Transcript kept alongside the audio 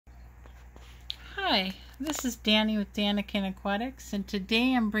Hi, this is Danny with Daniken Aquatics, and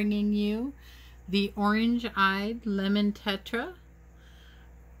today I'm bringing you the orange-eyed lemon tetra.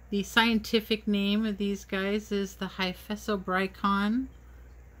 The scientific name of these guys is the Hyphesobricon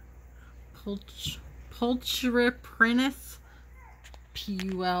pulchriprinus, Pulchripinnis.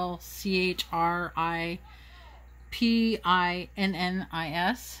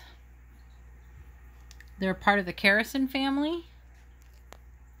 They're part of the Characin family.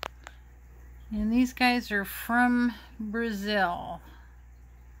 And these guys are from Brazil.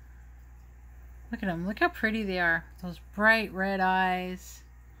 Look at them. Look how pretty they are. Those bright red eyes.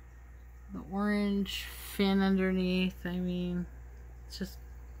 The orange fin underneath. I mean, it's just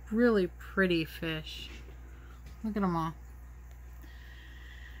really pretty fish. Look at them all.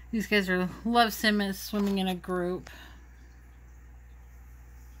 These guys love swimming in a group.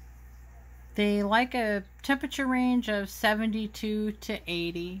 They like a temperature range of 72 to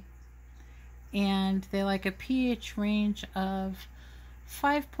 80. And they like a pH range of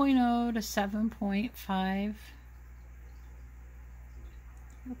 5.0 to 7.5.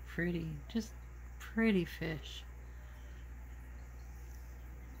 How pretty. Just pretty fish.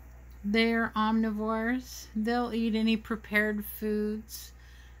 They're omnivores. They'll eat any prepared foods.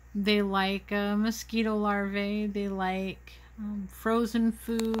 They like mosquito larvae. They like frozen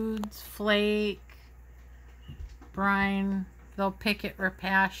foods, flake, brine. They'll pick at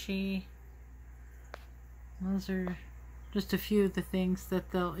rapashi. Those are just a few of the things that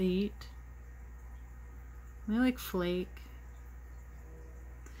they'll eat. They like flake.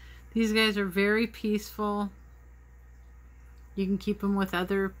 These guys are very peaceful. You can keep them with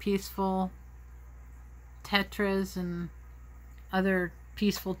other peaceful tetras and other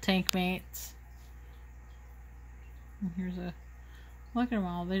peaceful tank mates. And here's a look at them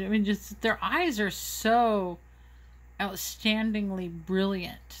all. I mean, just their eyes are so outstandingly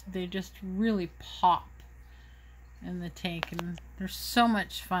brilliant. They just really pop in the tank, and they're so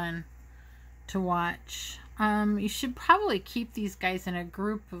much fun to watch. You should probably keep these guys in a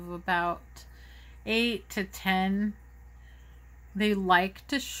group of about 8 to 10. They like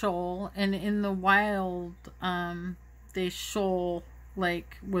to shoal, and in the wild they shoal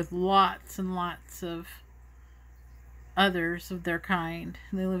like with lots and lots of others of their kind.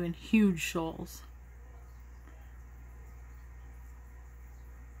 They live in huge shoals.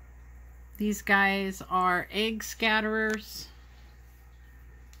 These guys are egg scatterers,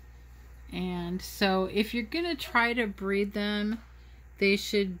 and so if you're gonna try to breed them, they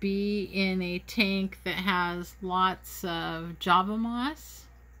should be in a tank that has lots of Java moss.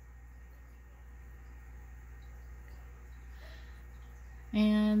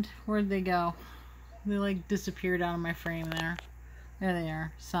 And where'd they go? They like disappeared out of my frame there. There they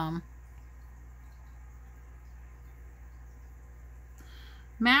are, some.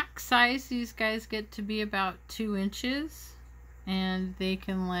 Max size, these guys get to be about 2 inches, and they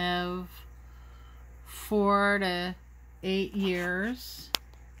can live 4 to 8 years.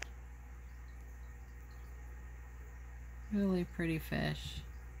 Really pretty fish.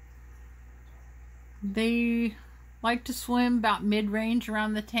 They like to swim about mid-range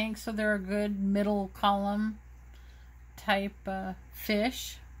around the tank, so they're a good middle column type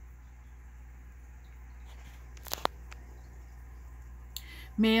fish.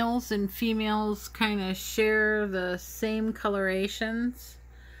 Males and females kind of share the same colorations.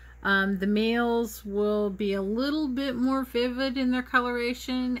 The males will be a little bit more vivid in their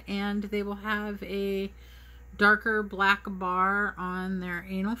coloration, and they will have a darker black bar on their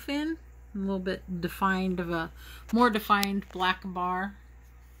anal fin. A little bit defined of a more defined black bar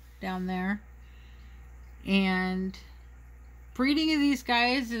down there. And breeding of these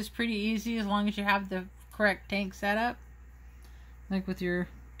guys is pretty easy as long as you have the correct tank setup. Like with your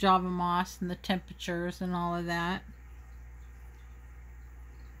Java moss and the temperatures and all of that.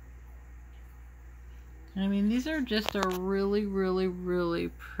 I mean, these are just a really, really, really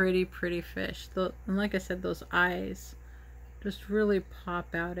pretty fish. And like I said, those eyes just really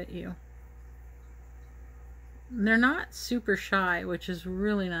pop out at you. And they're not super shy, which is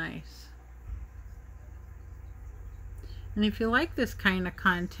really nice. And if you like this kind of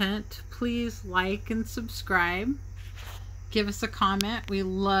content, please like and subscribe. Give us a comment. We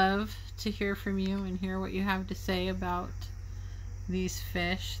love to hear from you and hear what you have to say about these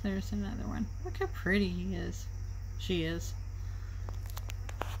fish. There's another one. Look how pretty he is. She is.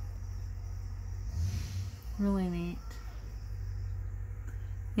 Really neat.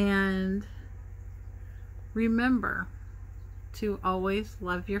 And remember to always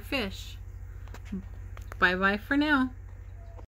love your fish. Bye-bye for now.